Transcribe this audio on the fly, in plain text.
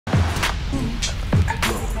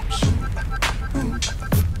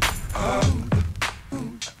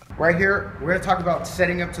Right here, we're gonna talk about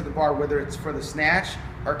setting up to the bar, whether it's for the snatch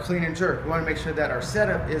or clean and jerk. We wanna make sure that our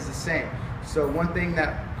setup is the same. So one thing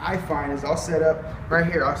that I find is I'll set up right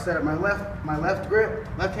here. I'll set up my left grip,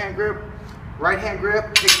 left hand grip, right hand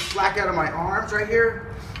grip, take the slack out of my arms right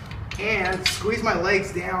here, and squeeze my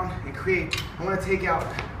legs down and create, I'm gonna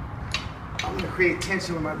create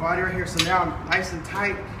tension with my body right here. So now I'm nice and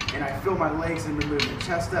tight and I feel my legs in the movement,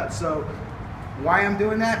 chest up. So why I'm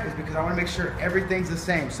doing that is because I want to make sure everything's the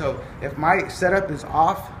same. So if my setup is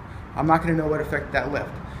off, I'm not going to know what affected that lift.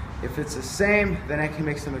 If it's the same, then I can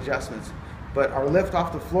make some adjustments. But our lift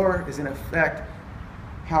off the floor is going to affect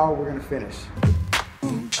how we're going to finish.